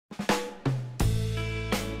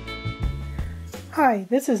Hi,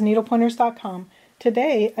 this is needlepointers.com.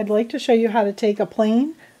 Today I'd like to show you how to take a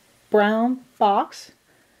plain brown box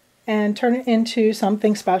and turn it into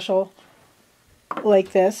something special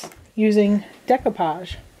like this using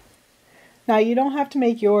decoupage. Now you don't have to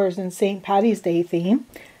make yours in St. Patty's Day theme.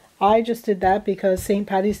 I just did that because St.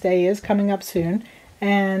 Patty's Day is coming up soon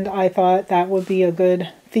and I thought that would be a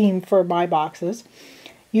good theme for my boxes.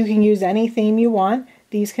 You can use any theme you want.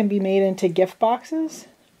 These can be made into gift boxes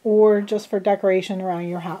or just for decoration around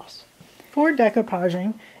your house. For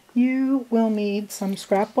decoupaging, you will need some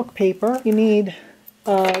scrapbook paper. You need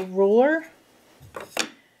a ruler,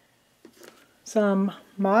 some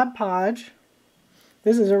Mod Podge.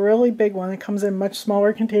 This is a really big one. It comes in much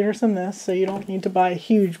smaller containers than this, so you don't need to buy a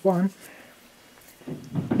huge one.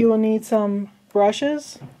 You will need some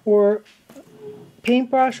brushes, or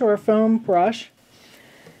paintbrush or a foam brush,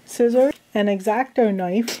 scissors, an X-Acto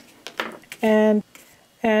knife, and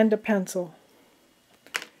a pencil.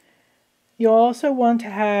 You'll also want to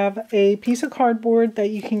have a piece of cardboard that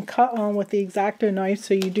you can cut on with the X-Acto knife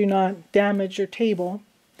so you do not damage your table.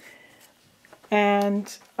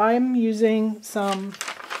 And I'm using some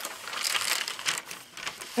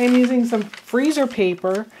freezer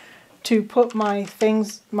paper to put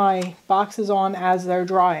my boxes on as they're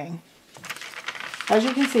drying. As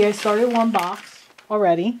you can see, I started one box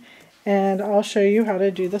already, and I'll show you how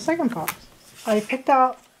to do the second box. I picked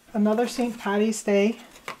out another St. Patty's Day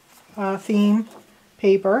theme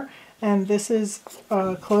paper, and this is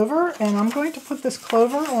clover, and I'm going to put this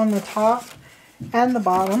clover on the top and the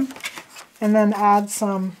bottom and then add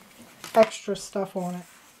some extra stuff on it.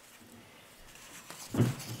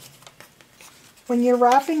 When you're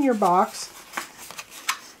wrapping your box,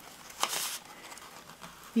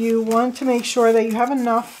 you want to make sure that you have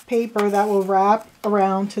enough paper that will wrap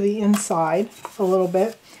around to the inside a little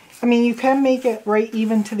bit. I mean, you can make it right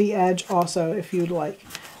even to the edge also if you'd like,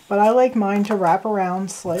 but I like mine to wrap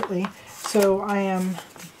around slightly, so I am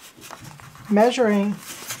measuring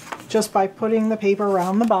just by putting the paper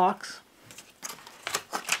around the box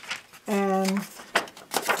and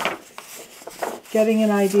getting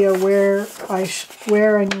an idea where I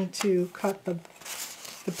need to cut the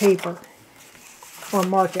paper or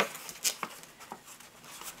mark it.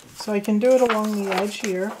 So I can do it along the edge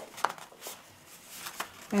here,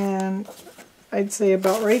 and I'd say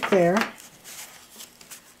about right there,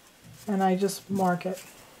 and I just mark it.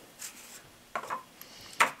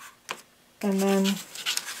 And then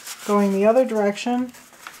going the other direction,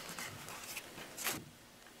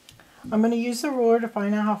 I'm going to use the ruler to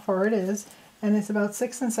find out how far it is, and it's about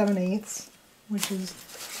 6 7/8, which is,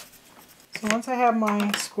 so once I have my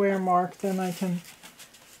square marked, then I can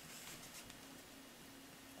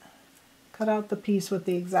cut out the piece with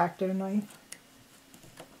the X-Acto knife.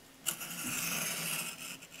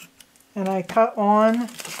 And I cut on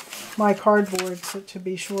my cardboard to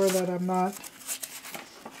be sure that I'm not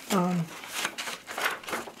going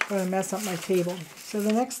to mess up my table. So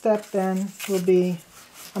the next step then will be,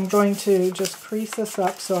 I'm going to just crease this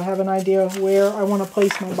up so I have an idea of where I want to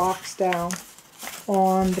place my box down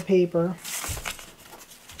on the paper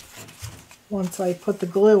once I put the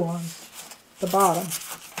glue on the bottom.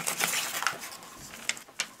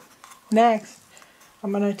 Next,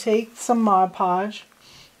 I'm going to take some Mod Podge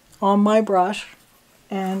on my brush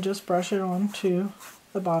and just brush it onto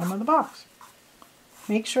the bottom of the box.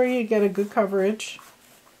 Make sure you get a good coverage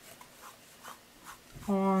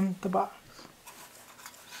on the box.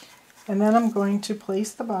 And then I'm going to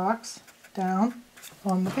place the box down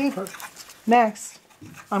on the paper. Next,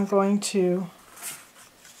 I'm going to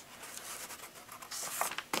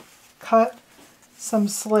cut some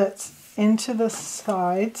slits into the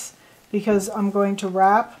sides because I'm going to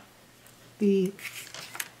wrap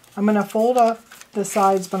I'm going to fold up the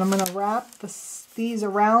sides, but I'm going to wrap these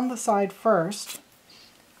around the side first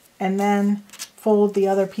and then fold the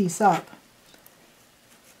other piece up.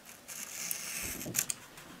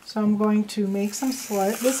 So I'm going to make some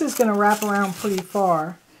slits. This is going to wrap around pretty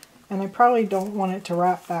far, and I probably don't want it to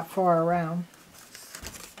wrap that far around.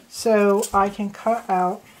 So I can cut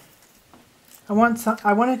out, I want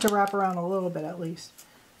it to wrap around a little bit at least.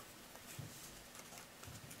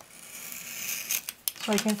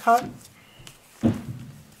 So I can cut,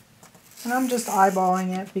 and I'm just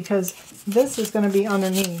eyeballing it because this is going to be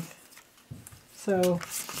underneath. So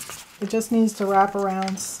it just needs to wrap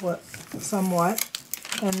around somewhat,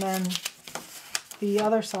 and then the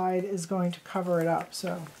other side is going to cover it up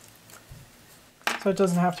so it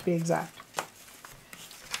doesn't have to be exact.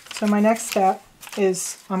 So my next step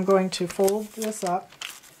is I'm going to fold this up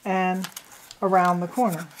and around the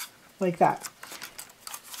corner like that.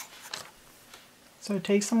 So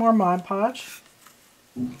take some more Mod Podge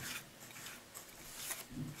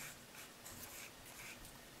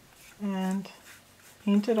and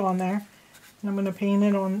paint it on there. And I'm going to paint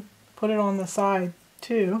it on, put it on the side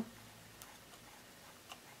too,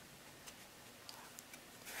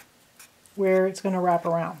 where it's going to wrap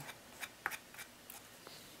around.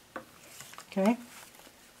 Okay,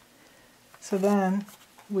 so then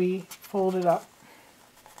we fold it up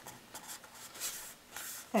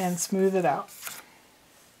and smooth it out.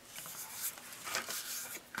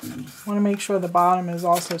 Want to make sure the bottom is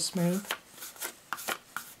also smooth.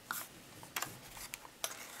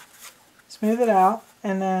 Smooth it out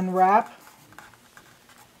and then wrap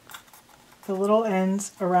the little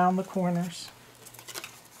ends around the corners.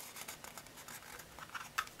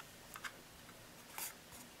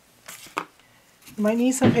 You might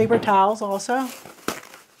need some paper towels also,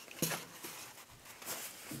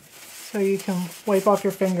 so you can wipe off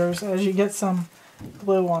your fingers as you get some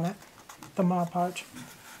glue on it, the Mod Podge.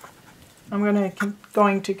 I'm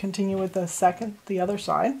going to continue with the other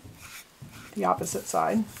side, the opposite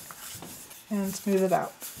side, and smooth it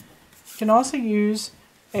out. You can also use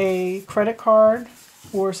a credit card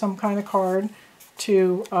or some kind of card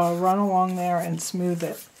to run along there and smooth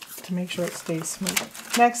it to make sure it stays smooth.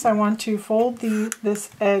 Next, I want to fold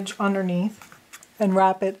this edge underneath and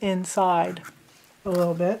wrap it inside a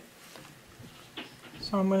little bit.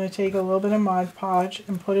 So I'm going to take a little bit of Mod Podge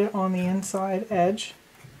and put it on the inside edge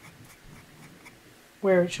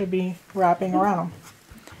where it should be wrapping around.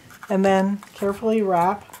 And then carefully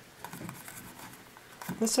wrap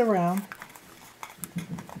this around.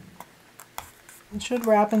 It should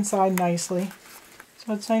wrap inside nicely,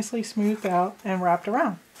 so it's nicely smoothed out and wrapped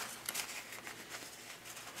around.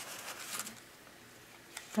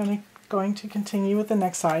 Going to continue with the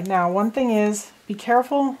next side. Now, one thing is, be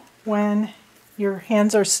careful when your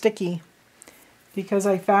hands are sticky, because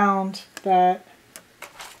I found that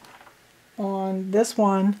on this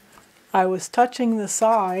one I was touching the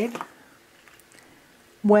side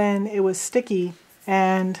when it was sticky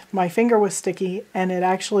and my finger was sticky, and it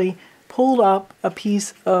actually pulled up a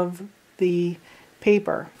piece of the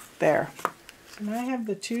paper there. So now I have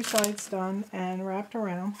the two sides done and wrapped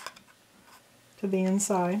around to the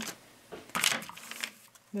inside.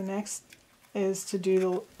 The next is to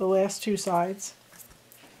do the last two sides.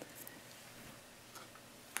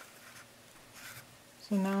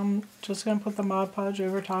 So now I'm just going to put the Mod Podge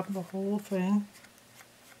over top of the whole thing,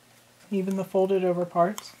 even the folded over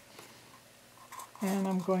parts. And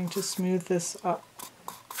I'm going to smooth this up.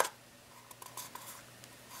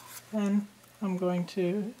 Then I'm going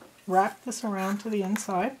to wrap this around to the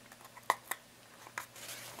inside.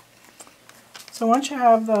 So once you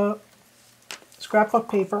have the scrapbook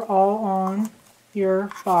paper all on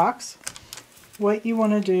your box, what you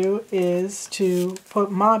want to do is to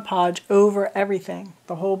put Mod Podge over everything,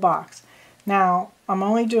 the whole box. Now, I'm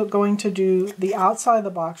only going to do the outside of the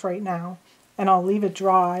box right now, and I'll leave it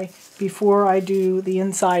dry before I do the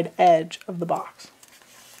inside edge of the box.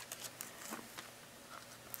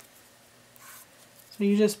 So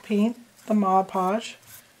you just paint the Mod Podge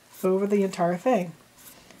over the entire thing,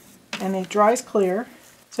 and it dries clear.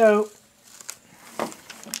 So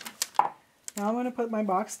now I'm going to put my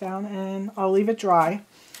box down and I'll leave it dry.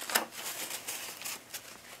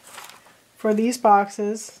 For these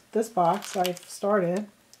boxes, this box I've started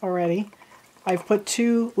already, I've put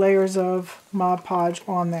 2 layers of Mod Podge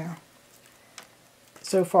on there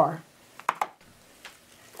so far.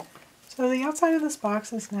 So the outside of this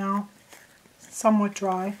box is now somewhat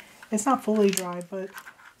dry. It's not fully dry, but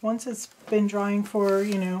once it's been drying for,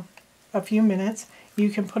 a few minutes, you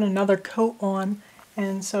can put another coat on.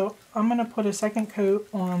 And so I'm going to put a second coat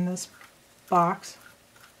on this box,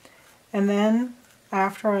 and then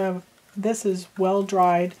after this is well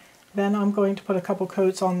dried, then I'm going to put a couple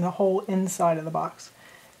coats on the whole inside of the box,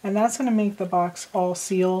 and that's going to make the box all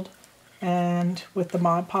sealed and with the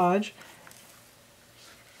Mod Podge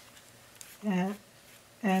and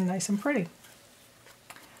nice and pretty.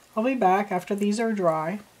 I'll be back after these are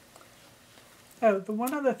dry. Oh, the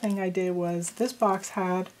one other thing I did was this box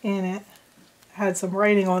had some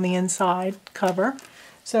writing on the inside cover.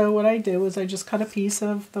 So what I did was I just cut a piece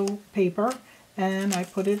of the paper and I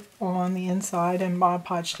put it on the inside and Mod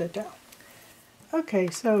Podged it down. Okay,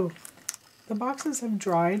 so the boxes have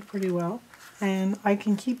dried pretty well, and I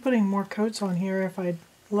can keep putting more coats on here if I'd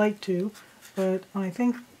like to, but I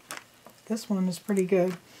think this one is pretty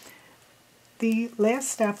good. The last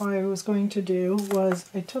step I was going to do was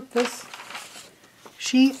I took this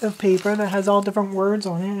sheet of paper that has all different words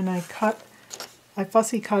on it, and I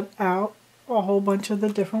fussy cut out a whole bunch of the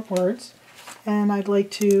different words, and I'd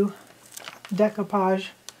like to decoupage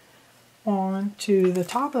on to the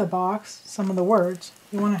top of the box some of the words.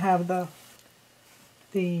 You want to have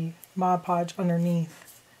the Mod Podge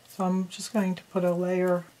underneath. So I'm just going to put a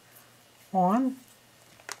layer on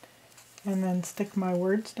and then stick my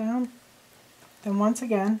words down. Then once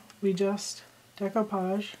again, we just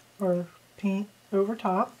decoupage or paint over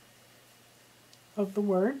top of the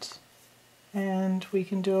words, and we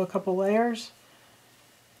can do a couple layers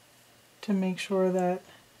to make sure that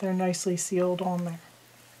they're nicely sealed on there.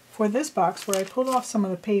 For this box where I pulled off some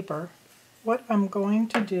of the paper, what I'm going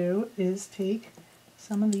to do is take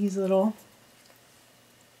some of these little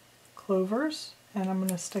clovers and I'm going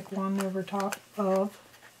to stick one over top of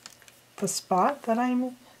the spot that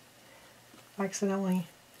I accidentally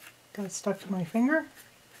got stuck to my finger,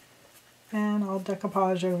 and I'll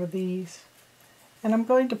decoupage over these. And I'm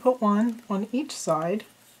going to put one on each side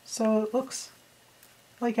so it looks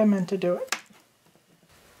like I meant to do it.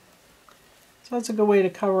 So that's a good way to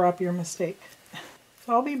cover up your mistake.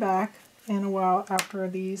 So I'll be back in a while after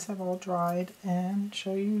these have all dried and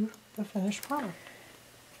show you the finished product.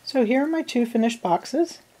 So here are my two finished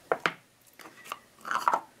boxes.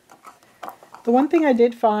 The one thing I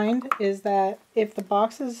did find is that if the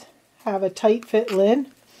boxes have a tight fit lid,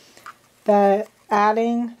 that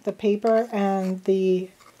adding the paper and the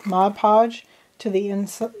Mod Podge to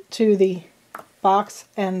the box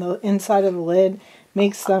and the inside of the lid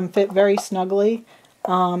makes them fit very snugly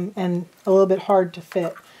and a little bit hard to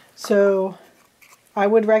fit. So I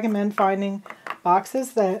would recommend finding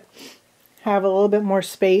boxes that have a little bit more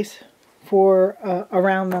space for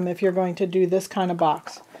around them if you're going to do this kind of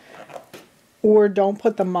box. Or don't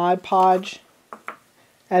put the Mod Podge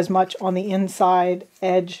as much on the inside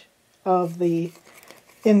edge of the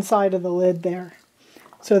inside of the lid there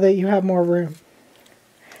so that you have more room.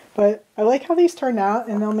 But I like how these turned out,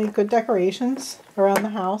 and they'll make good decorations around the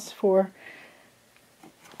house for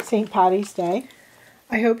St. Patty's Day.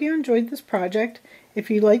 I hope you enjoyed this project.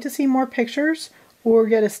 If you'd like to see more pictures or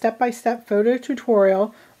get a step-by-step photo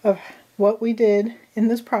tutorial of what we did in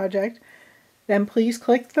this project, then please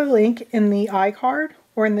click the link in the iCard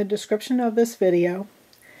or in the description of this video.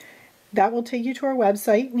 That will take you to our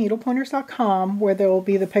website, needlepointers.com, where there will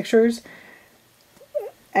be the pictures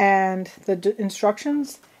and the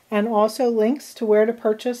instructions, and also links to where to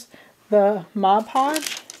purchase the Mod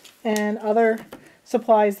Podge and other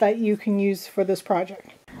supplies that you can use for this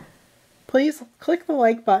project. Please click the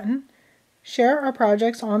like button, share our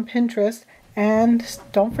projects on Pinterest, and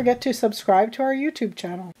don't forget to subscribe to our YouTube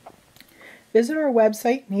channel. Visit our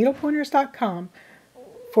website, needlepointers.com,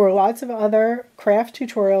 for lots of other craft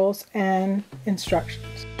tutorials and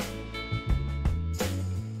instructions.